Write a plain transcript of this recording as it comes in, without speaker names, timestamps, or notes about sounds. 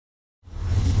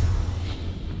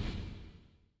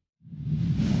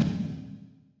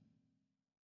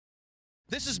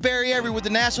This is Barry Avery with the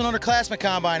National Underclassmen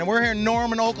Combine, and we're here in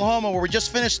Norman, Oklahoma, where we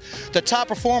just finished the Top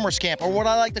Performers Camp, or what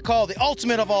I like to call the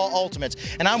ultimate of all ultimates.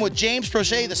 And I'm with James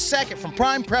Proche II from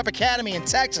Prime Prep Academy in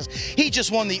Texas. He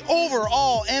just won the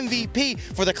overall MVP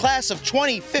for the class of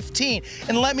 2015.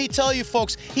 And let me tell you,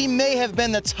 folks, he may have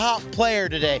been the top player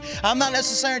today. I'm not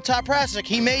necessarily top prospect.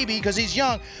 He may be because he's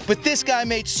young, but this guy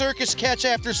made circus catch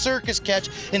after circus catch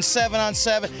in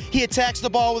 7-on-7. He attacks the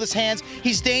ball with his hands.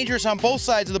 He's dangerous on both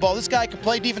sides of the ball. This guy can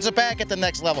play defensive back at the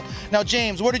next level. Now,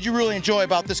 James, what did you really enjoy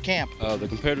about this camp? The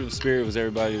competitive spirit was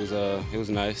everybody. It was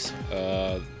nice.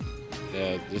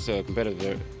 Just a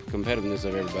competitiveness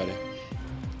of everybody.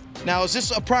 Now, is this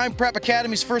a Prime Prep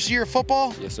Academy's first year of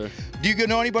football? Yes, sir. Do you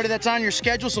know anybody that's on your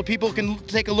schedule so people can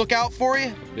take a look out for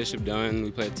you? Bishop Dunn.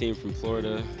 We play a team from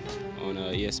Florida on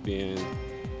ESPN.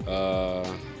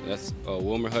 That's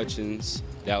Wilmer Hutchins,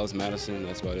 Dallas Madison.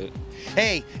 That's about it.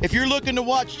 Hey, if you're looking to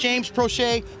watch James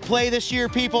Proche play this year,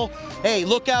 people, hey,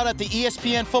 look out at the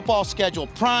ESPN football schedule,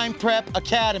 Prime Prep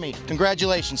Academy.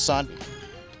 Congratulations, son.